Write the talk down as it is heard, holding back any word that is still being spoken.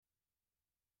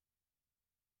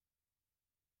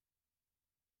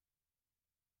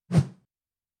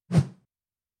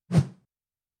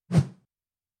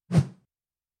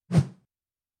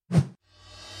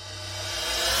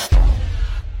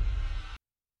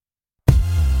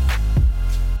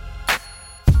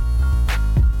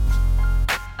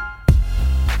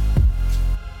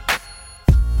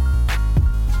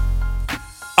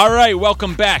All right,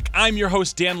 welcome back. I'm your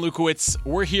host, Dan Lukowitz.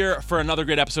 We're here for another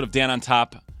great episode of Dan on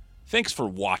Top. Thanks for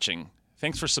watching.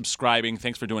 Thanks for subscribing.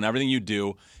 Thanks for doing everything you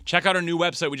do. Check out our new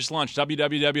website we just launched,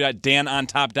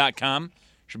 www.danontop.com.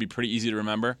 Should be pretty easy to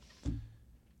remember.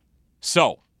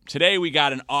 So, today we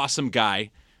got an awesome guy.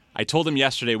 I told him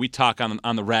yesterday, we talk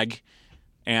on the reg,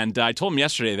 and I told him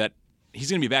yesterday that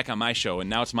he's going to be back on my show, and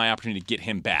now it's my opportunity to get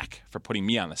him back for putting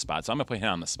me on the spot. So I'm going to put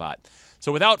him on the spot.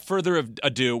 So without further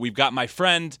ado, we've got my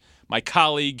friend, my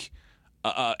colleague,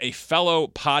 a fellow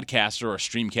podcaster or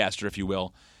streamcaster, if you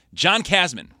will, John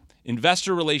Kasman,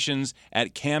 investor relations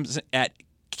at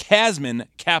Kasman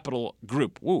Capital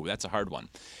Group. Woo, that's a hard one.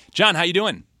 John, how you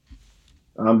doing?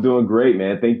 I'm doing great,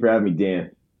 man. Thanks for having me, Dan.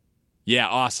 Yeah,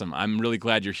 awesome. I'm really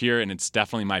glad you're here, and it's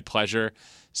definitely my pleasure.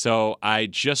 So I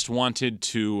just wanted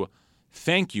to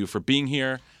thank you for being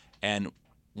here and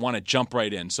want to jump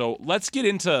right in. So let's get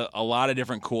into a lot of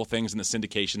different cool things in the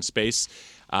syndication space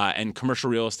and commercial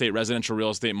real estate, residential real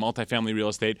estate, multifamily real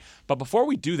estate. But before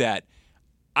we do that,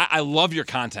 I love your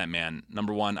content, man.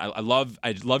 Number one, I love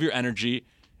your energy.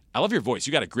 I love your voice.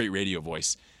 You got a great radio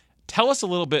voice. Tell us a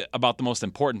little bit about the most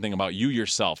important thing about you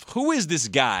yourself. Who is this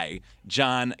guy,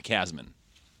 John Kasman?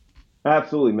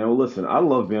 Absolutely, man. Well, listen, I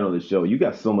love being on the show. You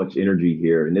got so much energy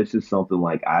here, and this is something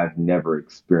like I've never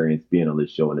experienced being on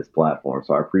this show and this platform.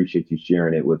 So I appreciate you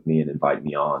sharing it with me and inviting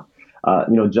me on.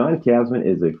 John Kasman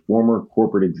is a former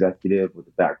corporate executive with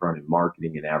a background in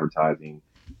marketing and advertising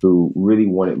who really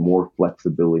wanted more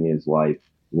flexibility in his life,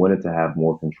 wanted to have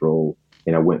more control,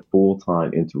 and I went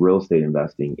full-time into real estate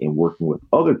investing and working with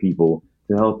other people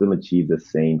to help them achieve the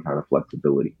same kind of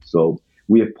flexibility. So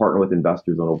we have partnered with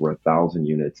investors on over 1,000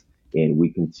 units, and we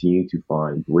continue to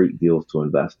find great deals to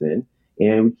invest in.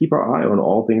 And we keep our eye on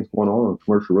all things going on in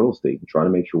commercial real estate and try to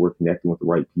make sure we're connecting with the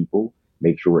right people,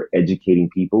 make sure we're educating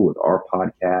people with our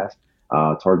podcast,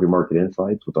 Target Market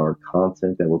Insights, with our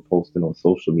content that we're posting on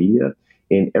social media.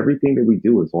 And everything that we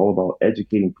do is all about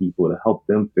educating people to help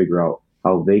them figure out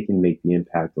how they can make the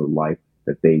impact of life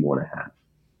that they want to have.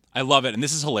 I love it. And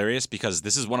this is hilarious because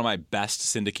this is one of my best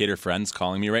syndicator friends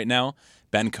calling me right now,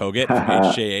 Ben Kogut from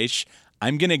HJH.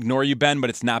 I'm going to ignore you, Ben,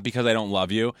 but it's not because I don't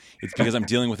love you. It's because I'm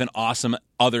dealing with an awesome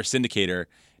other syndicator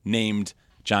named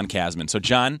John Kasman. So,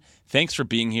 John, thanks for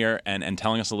being here and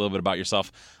telling us a little bit about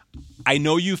yourself. I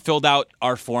know you filled out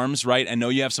our forms, right? I know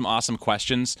you have some awesome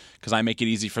questions because I make it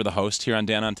easy for the host here on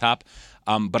Dan on Top.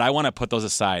 But I want to put those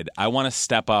aside. I want to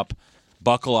step up,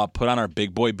 buckle up, put on our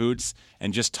big boy boots,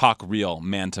 and just talk real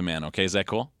man to man. Okay, is that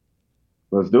cool?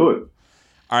 Let's do it.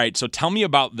 All right, so tell me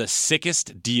about the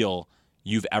sickest deal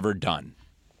you've ever done.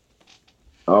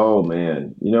 Oh,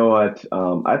 man. You know what?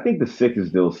 I think the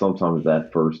sickest deal sometimes is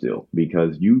that first deal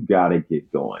because you got to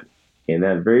get going. And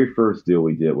that very first deal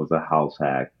we did was a house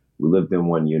hack. We lived in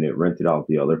one unit, rented out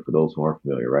the other for those who aren't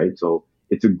familiar, right? So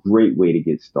it's a great way to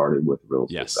get started with real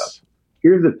estate investment.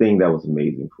 Here's the thing that was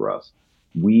amazing for us.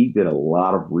 We did a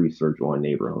lot of research on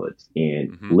neighborhoods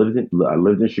and I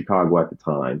lived in Chicago at the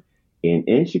time. And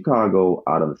in Chicago,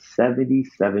 out of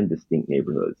 77 distinct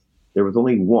neighborhoods, there was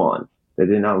only one that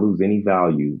did not lose any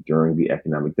value during the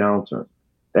economic downturn.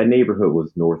 That neighborhood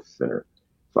was North Center.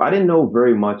 So I didn't know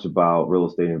very much about real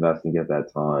estate investing at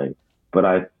that time, but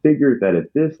I figured that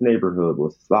if this neighborhood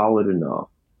was solid enough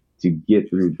to get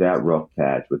through that rough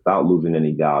patch without losing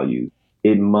any value,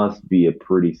 it must be a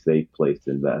pretty safe place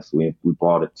to invest. We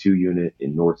bought a 2-unit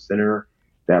in North Center.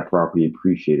 That property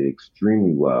appreciated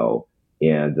extremely well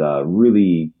and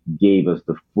really gave us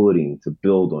the footing to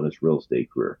build on this real estate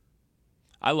career.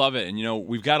 I love it. And,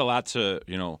 we've got a lot to,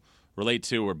 relate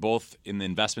to. We're both in the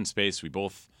investment space.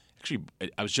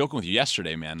 I was joking with you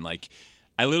yesterday, man. Like,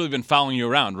 I literally been following you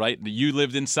around, right? You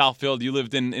lived in Southfield. You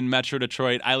lived in Metro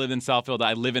Detroit. I lived in Southfield.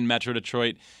 I live in Metro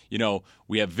Detroit.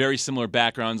 We have very similar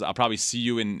backgrounds. I'll probably see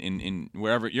you in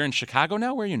wherever. You're in Chicago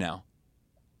now? Where are you now?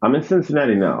 I'm in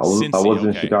Cincinnati now. I was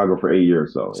in Chicago for 8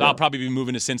 years. So I'll probably be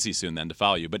moving to Cincy soon then to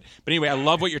follow you. But anyway, I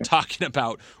love what you're talking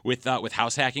about with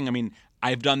house hacking. I mean,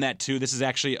 I've done that too. This is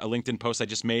actually a LinkedIn post I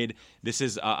just made. This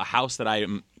is a house that I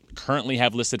currently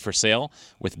have listed for sale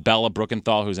with Bella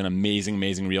Bruckenthal, who's an amazing,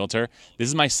 amazing realtor. This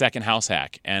is my second house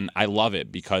hack, and I love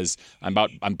it because I'm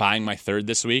buying my third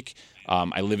this week.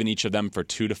 I live in each of them for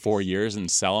 2 to 4 years and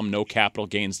sell them. No capital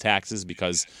gains taxes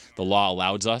because the law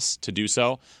allows us to do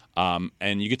so.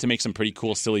 And you get to make some pretty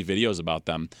cool, silly videos about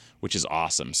them, which is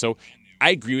awesome. So I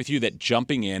agree with you that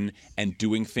jumping in and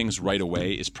doing things right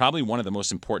away is probably one of the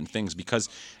most important things because,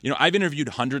 I've interviewed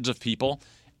hundreds of people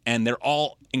and they're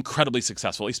all incredibly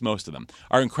successful. At least most of them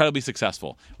are incredibly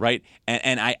successful, right?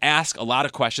 And I ask a lot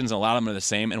of questions and a lot of them are the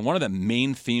same. And one of the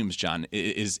main themes, John,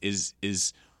 is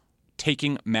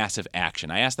taking massive action.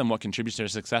 I asked them what contributes to their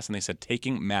success, and they said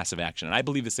taking massive action. And I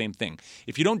believe the same thing.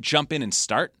 If you don't jump in and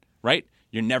start, right,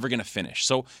 you're never going to finish.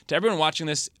 So to everyone watching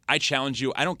this, I challenge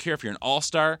you. I don't care if you're an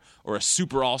all-star or a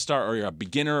super all-star or you're a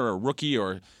beginner or a rookie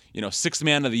or, sixth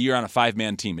man of the year on a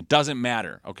 5-man team. It doesn't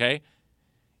matter, okay?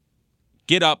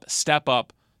 Get up, step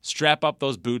up, strap up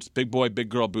those boots, big boy, big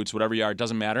girl boots, whatever you are, it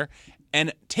doesn't matter,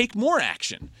 and take more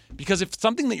action. Because if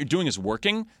something that you're doing is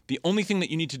working, the only thing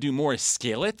that you need to do more is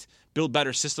scale it, build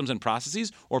better systems and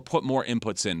processes, or put more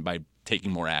inputs in by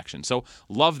taking more action. So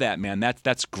love that, man.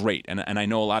 That's great. And I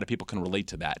know a lot of people can relate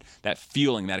to that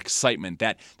feeling, that excitement,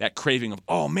 that craving of,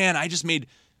 oh man, I just made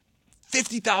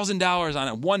 $50,000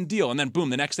 on one deal. And then boom,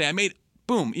 the next day I made,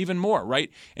 boom, even more, right?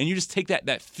 And you just take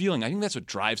that feeling. I think that's what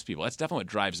drives people. That's definitely what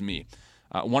drives me.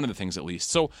 One of the things at least.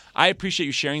 So I appreciate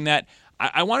you sharing that.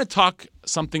 I want to talk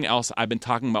something else I've been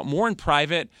talking about more in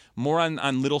private, more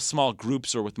on little small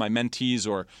groups or with my mentees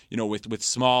or with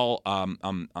small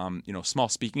small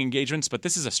speaking engagements. But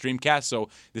this is a streamcast, so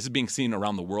this is being seen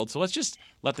around the world. So let's just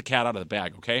let the cat out of the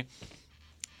bag, okay?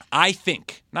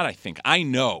 I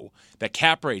know that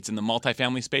cap rates in the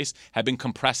multifamily space have been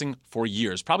compressing for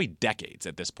years, probably decades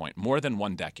at this point, more than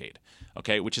 1 decade,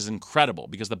 okay, which is incredible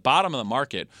because the bottom of the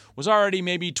market was already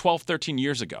maybe 12, 13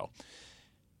 years ago.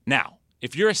 Now,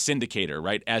 if you're a syndicator,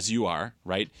 right, as you are,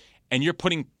 right, and you're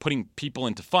putting people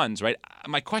into funds, right,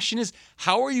 my question is,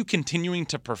 how are you continuing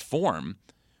to perform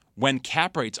when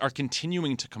cap rates are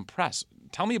continuing to compress?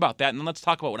 Tell me about that, and then let's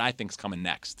talk about what I think is coming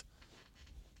next.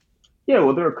 Yeah,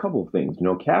 well, there are a couple of things.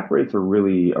 Cap rates are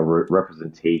really a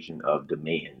representation of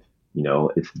demand.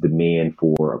 It's demand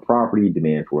for a property,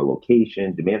 demand for a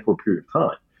location, demand for a period of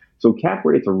time. So cap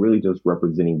rates are really just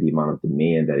representing the amount of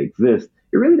demand that exists.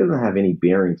 It really doesn't have any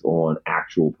bearings on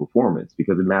actual performance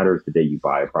because it matters the day you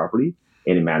buy a property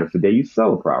and it matters the day you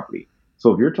sell a property.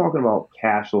 So if you're talking about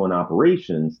cash flow and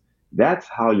operations, that's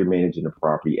how you're managing a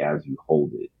property as you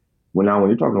hold it. When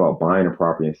you're talking about buying a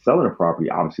property and selling a property,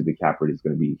 obviously the cap rate is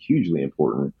going to be hugely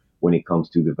important when it comes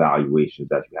to the valuations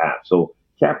that you have. So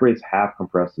cap rates have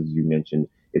compressed, as you mentioned.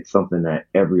 It's something that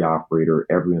every operator,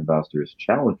 every investor is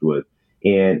challenged with.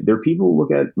 And there are people who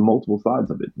look at multiple sides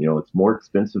of it. It's more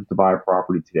expensive to buy a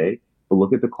property today, but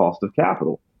look at the cost of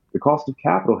capital. The cost of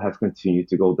capital has continued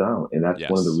to go down. And that's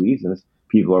one of the reasons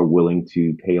people are willing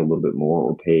to pay a little bit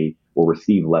more or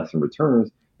receive less in returns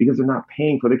because they're not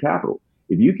paying for the capital.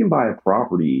 If you can buy a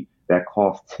property that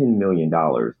costs $10 million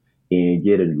and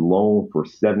get a loan for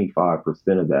 75%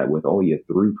 of that with only a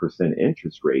 3%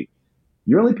 interest rate,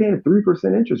 you're only paying a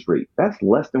 3% interest rate. That's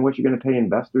less than what you're going to pay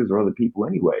investors or other people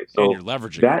anyway. So and you're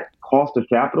leveraging that cost of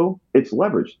capital, it's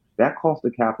leveraged. That cost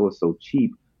of capital is so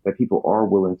cheap that people are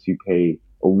willing to pay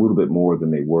a little bit more than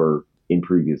they were in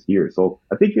previous years. So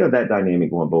I think you have that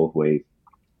dynamic going both ways.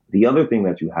 The other thing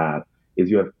that you have is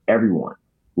you have everyone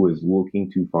who is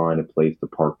looking to find a place to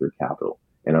park their capital.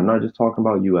 And I'm not just talking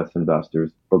about U.S.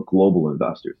 investors, but global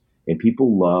investors. And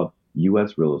people love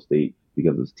U.S. real estate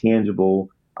because it's tangible.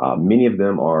 Many of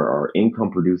them are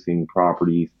income producing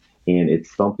properties. And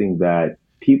it's something that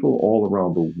people all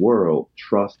around the world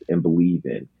trust and believe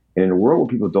in. And in a world where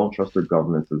people don't trust their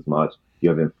governments as much, you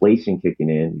have inflation kicking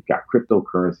in, you've got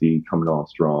cryptocurrency coming on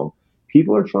strong.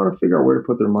 People are trying to figure out where to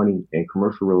put their money, and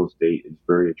commercial real estate is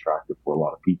very attractive for a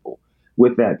lot of people.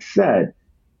 With that said,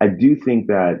 I do think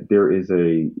that there is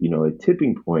a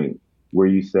tipping point where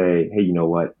you say, hey, you know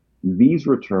what? These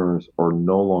returns are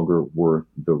no longer worth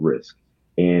the risk.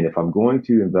 And if I'm going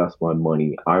to invest my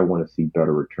money, I want to see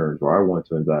better returns, or I want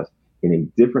to invest in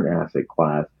a different asset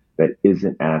class that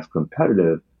isn't as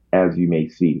competitive as you may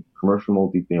see. Commercial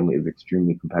multifamily is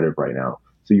extremely competitive right now.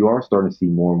 So you are starting to see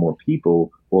more and more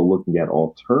people who are looking at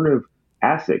alternative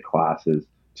asset classes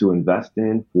to invest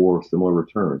in for similar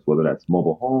returns, whether that's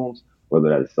mobile homes, whether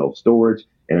that's self-storage.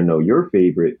 And I know your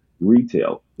favorite,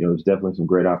 retail. There's definitely some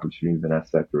great opportunities in that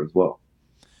sector as well.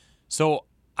 So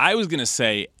I was going to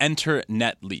say enter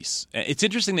net lease. It's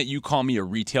interesting that you call me a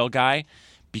retail guy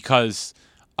because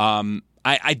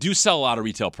I do sell a lot of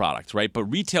retail products, right? But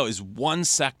retail is one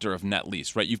sector of net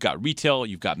lease, right? You've got retail,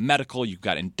 you've got medical, you've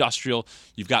got industrial,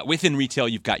 you've got within retail,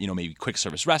 you've got, maybe quick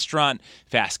service restaurant,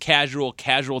 fast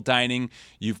casual dining,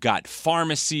 you've got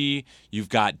pharmacy, you've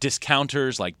got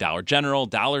discounters like Dollar General,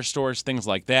 dollar stores, things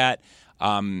like that.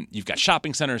 You've got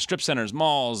shopping centers, strip centers,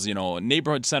 malls,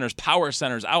 neighborhood centers, power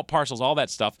centers, out parcels, all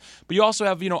that stuff. But you also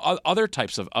have, other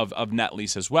types of net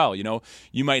lease as well.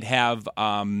 You might have,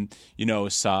 some,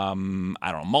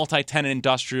 multi-tenant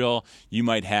industrial. You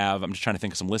might have, I'm just trying to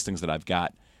think of some listings that I've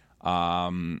got.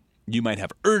 You might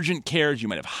have urgent cares, you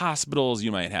might have hospitals,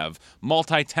 you might have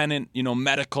multi-tenant,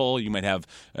 medical, you might have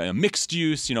mixed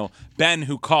use. Ben,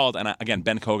 who called, and again,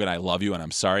 Ben Kogan, I love you, and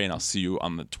I'm sorry, and I'll see you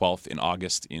on the 12th in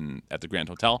August at the Grand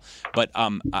Hotel. But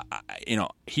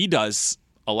he does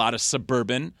a lot of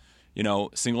suburban,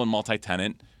 single and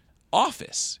multi-tenant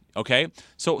office. Okay,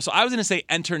 so I was going to say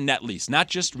enter net lease, not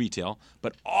just retail,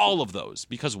 but all of those.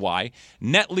 Because why?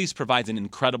 Net lease provides an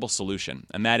incredible solution,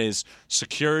 and that is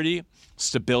security,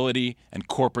 stability, and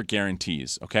corporate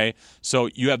guarantees. Okay, so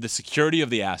you have the security of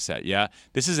the asset. Yeah,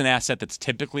 this is an asset that's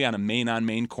typically on a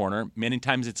main corner. Many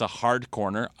times it's a hard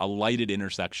corner, a lighted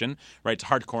intersection. Right, it's a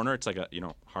hard corner. It's like a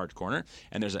hard corner,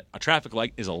 and there's a traffic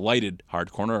light is a lighted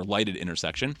hard corner or lighted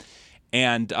intersection,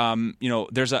 and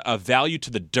there's a value to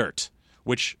the dirt,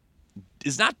 which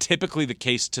is not typically the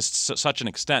case to such an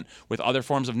extent with other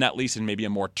forms of net lease in maybe a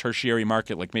more tertiary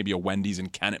market, like maybe a Wendy's in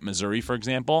Kennett, Missouri, for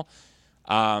example.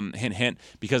 Hint, hint,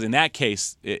 because in that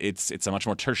case, it's a much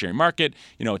more tertiary market.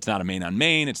 It's not a main on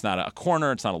main, it's not a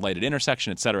corner, it's not a lighted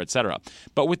intersection, et cetera, et cetera.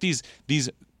 But with these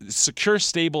secure,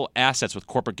 stable assets with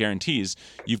corporate guarantees,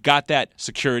 you've got that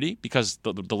security because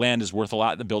the land is worth a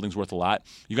lot, the building's worth a lot.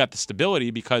 You've got the stability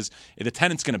because the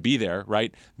tenant's going to be there,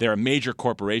 right? They're a major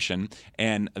corporation,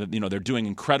 and they're doing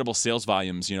incredible sales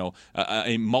volumes.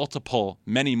 Many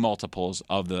multiples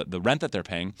of the rent that they're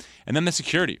paying, and then the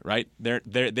security, right?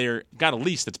 They're got a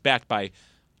lease that's backed by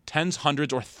tens,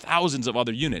 hundreds, or thousands of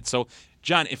other units. So,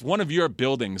 John, if one of your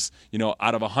buildings,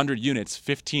 out of 100 units,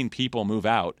 15 people move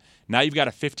out, now you've got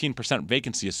a 15%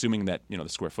 vacancy, assuming that, the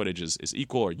square footage is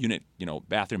equal, or unit,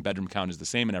 bathroom, bedroom count is the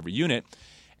same in every unit.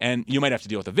 And you might have to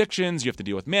deal with evictions, you have to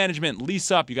deal with management,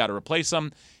 lease up, you got to replace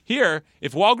them. Here,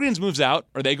 if Walgreens moves out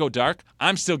or they go dark,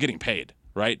 I'm still getting paid,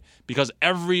 right? Because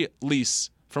every lease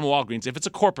from Walgreens, if it's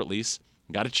a corporate lease,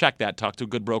 you got to check that, talk to a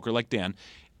good broker like Dan,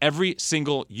 every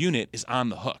single unit is on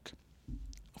the hook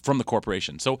from the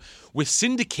corporation. So with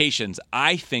syndications,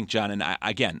 I think, John, and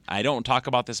I don't talk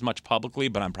about this much publicly,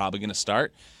 but I'm probably going to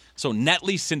start. So net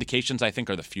lease syndications, I think,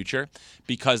 are the future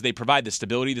because they provide the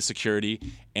stability, the security,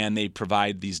 and they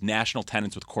provide these national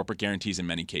tenants with corporate guarantees in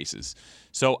many cases.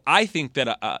 So I think that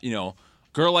a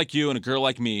girl like you and a girl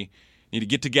like me need to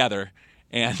get together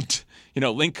and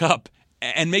link up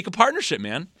and make a partnership,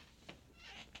 man.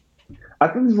 I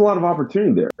think there's a lot of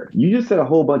opportunity there. You just said a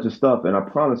whole bunch of stuff, and I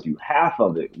promise you, half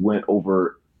of it went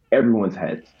over everyone's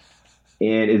heads.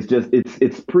 And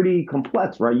it's pretty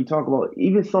complex, right? You talk about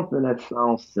even something that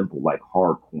sounds simple, like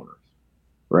hard corners,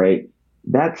 right?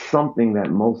 That's something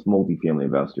that most multifamily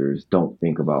investors don't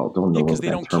think about, don't know because what they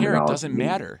that don't care. It doesn't means.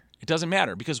 matter. It doesn't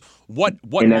matter because what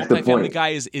multifamily guy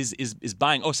is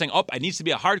buying? Oh, saying, it needs to be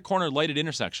a hard corner lighted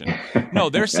intersection. No,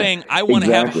 they're saying I want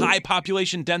to have high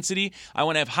population density. I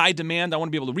want to have high demand. I want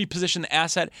to be able to reposition the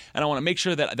asset, and I want to make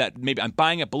sure that maybe I'm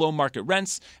buying it below market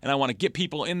rents, and I want to get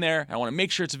people in there. And I want to make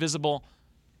sure it's visible.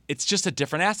 It's just a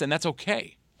different asset, and that's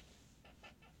okay.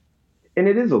 And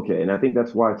it is okay. And I think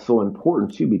that's why it's so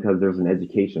important too, because there's an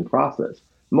education process.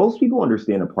 Most people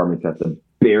understand apartments at the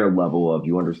bare level of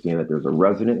you understand that there's a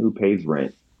resident who pays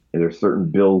rent and there's certain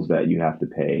bills that you have to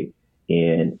pay.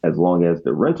 And as long as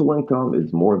the rental income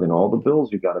is more than all the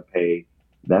bills you got to pay,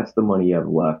 that's the money you have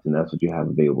left. And that's what you have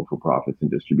available for profits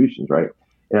and distributions, right?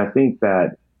 And I think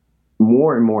that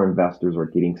more and more investors are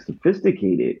getting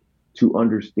sophisticated to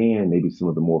understand maybe some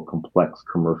of the more complex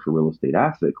commercial real estate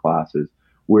asset classes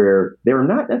where they're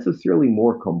not necessarily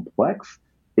more complex.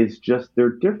 It's just they're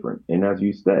different. And as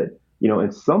you said,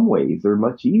 in some ways they're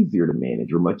much easier to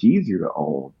manage or much easier to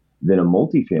own than a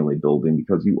multifamily building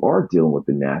because you are dealing with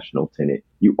the national tenant.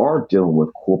 You are dealing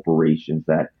with corporations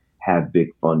that have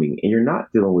big funding, and you're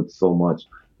not dealing with so much,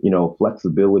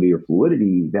 flexibility or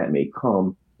fluidity that may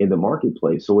come in the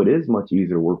marketplace. So it is much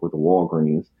easier to work with a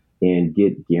Walgreens and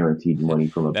get guaranteed money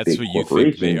from a big corporation. That's what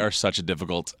you think. They are such a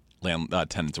difficult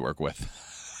tenant to work with.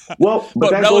 Well,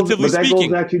 but relatively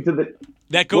speaking, goes actually to the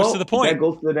point. That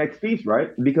goes to the next piece,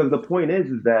 right? Because the point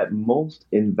is that most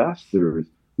investors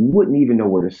wouldn't even know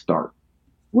where to start.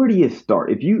 Where do you start?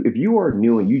 If you are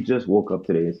new and you just woke up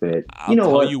today and said, I'll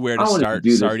tell you where to start.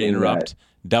 Sorry to interrupt.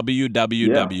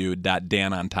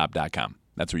 www.danontop.com.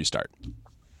 That's where you start.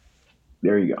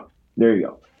 There you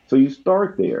go. So you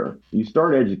start there. You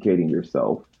start educating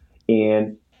yourself,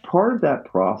 and part of that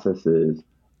process is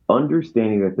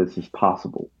understanding that this is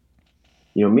possible.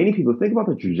 Many people think about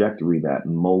the trajectory that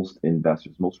most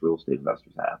real estate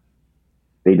investors have.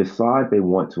 They decide they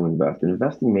want to invest, and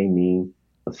investing may mean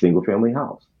a single family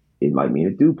house. It might mean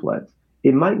a duplex.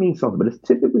 It might mean something, but it's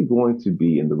typically going to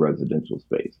be in the residential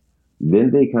space.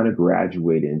 Then they kind of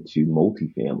graduate into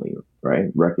multifamily,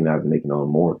 right? Recognizing they can own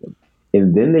more of them.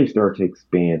 And then they start to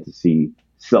expand to see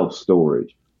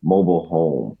self-storage, mobile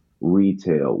home,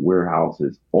 retail,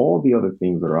 warehouses, all the other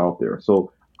things that are out there.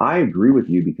 So I agree with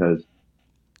you because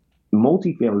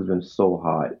multifamily has been so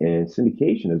hot and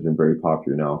syndication has been very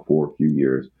popular now for a few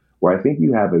years, where I think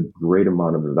you have a great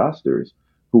amount of investors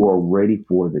who are ready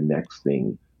for the next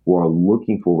thing, who are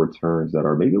looking for returns that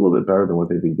are maybe a little bit better than what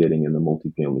they've been getting in the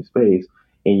multifamily space.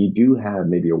 And you do have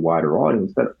maybe a wider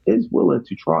audience that is willing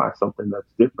to try something that's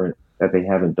different that they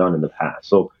haven't done in the past.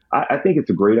 So I think it's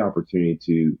a great opportunity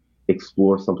to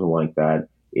explore something like that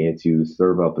and to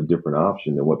serve up a different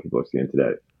option than what people are seeing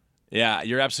today. Yeah,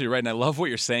 you're absolutely right. And I love what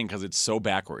you're saying because it's so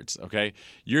backwards, okay?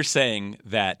 You're saying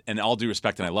that, and all due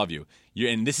respect, and I love you,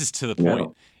 and this is to the point.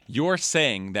 Yeah. You're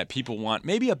saying that people want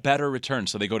maybe a better return,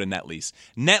 so they go to net lease.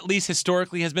 Net lease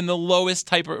historically has been the lowest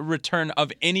type of return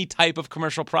of any type of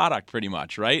commercial product, pretty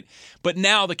much, right? But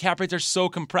now the cap rates are so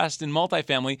compressed in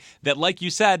multifamily that, like you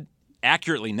said,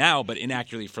 accurately now, but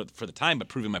inaccurately for the time, but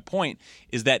proving my point,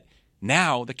 is that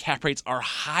now the cap rates are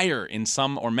higher in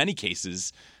some or many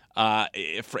cases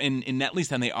in net lease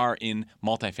than they are in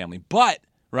multifamily. But,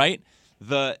 right,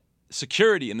 the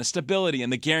security and the stability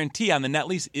and the guarantee on the net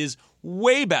lease is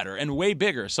way better and way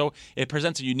bigger. So it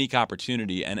presents a unique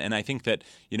opportunity. And I think that,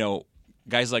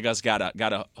 guys like us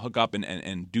gotta hook up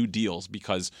and do deals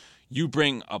because you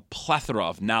bring a plethora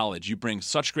of knowledge. You bring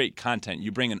such great content.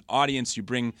 You bring an audience. You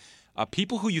bring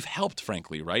people who you've helped,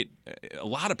 frankly, right? A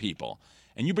lot of people.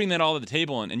 And you bring that all to the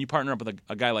table and you partner up with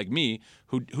a guy like me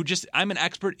who just, I'm an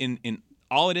expert in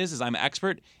all it is I'm an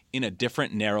expert in a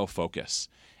different narrow focus.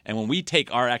 And when we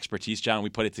take our expertise, John, we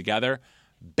put it together,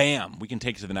 bam, we can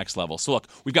take it to the next level. So look,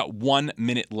 we've got 1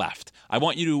 minute left. I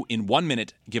want you to, in 1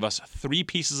 minute, give us 3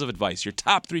 pieces of advice, your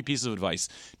top 3 pieces of advice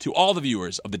to all the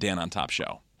viewers of the Dan on Top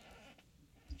show.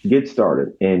 Get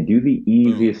started and do the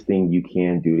easiest thing you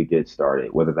can do to get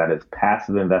started, whether that is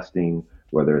passive investing,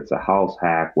 whether it's a house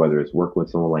hack, whether it's working with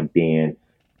someone like Dan.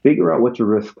 Figure out what your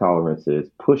risk tolerance is,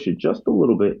 push it just a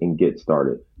little bit and get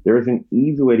started. There is an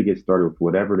easy way to get started with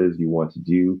whatever it is you want to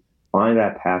do. Find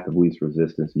that path of least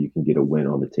resistance so you can get a win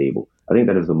on the table. I think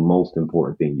that is the most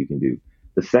important thing you can do.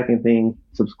 The second thing,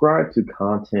 subscribe to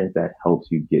content that helps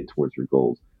you get towards your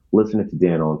goals. Listening to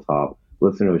Dan on Top,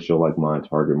 listen to a show like mine,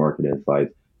 Target Market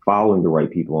Insights, following the right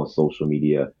people on social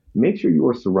media. Make sure you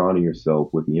are surrounding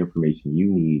yourself with the information you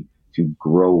need to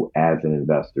grow as an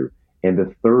investor. And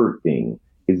the third thing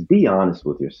is be honest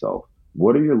with yourself.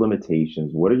 What are your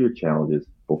limitations? What are your challenges,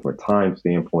 both from a time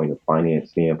standpoint, a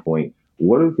finance standpoint?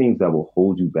 What are the things that will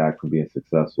hold you back from being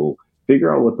successful?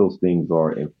 Figure out what those things are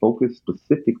and focus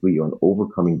specifically on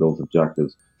overcoming those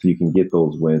objectives so you can get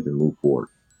those wins and move forward.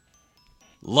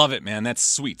 Love it, man. That's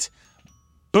sweet.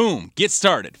 Boom. Get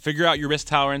started. Figure out your risk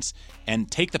tolerance and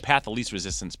take the path of least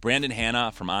resistance. Brandon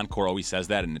Hanna from Encore always says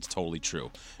that, and it's totally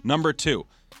true. Number 2,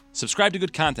 subscribe to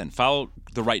good content. Follow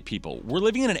the right people. We're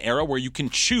living in an era where you can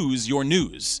choose your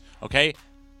news, okay?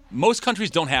 Most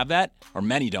countries don't have that, or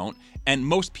many don't, and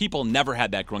most people never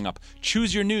had that growing up.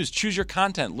 Choose your news, choose your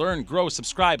content, learn, grow,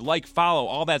 subscribe, like, follow,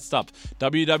 all that stuff.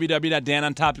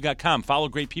 www.danontopic.com. Follow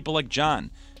great people like John.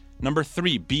 Number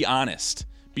 3, be honest.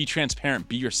 Be transparent.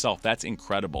 Be yourself. That's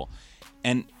incredible.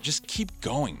 And just keep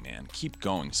going, man. Keep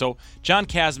going. So, John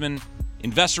Kasman,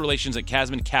 Investor Relations at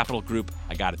Kasman Capital Group.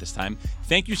 I got it this time.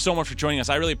 Thank you so much for joining us.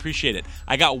 I really appreciate it.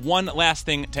 I got one last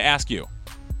thing to ask you.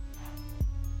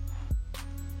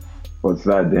 What's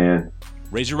that, Dan?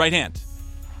 Raise your right hand.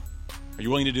 Are you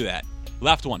willing to do that?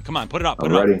 Left one. Come on, put it up.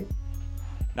 I'm ready.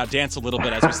 Now dance a little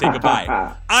bit as we say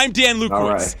goodbye. I'm Dan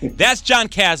Lukowitz. Right. That's John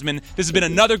Kasman. This has been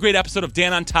another great episode of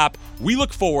Dan on Top. We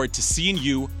look forward to seeing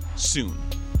you soon.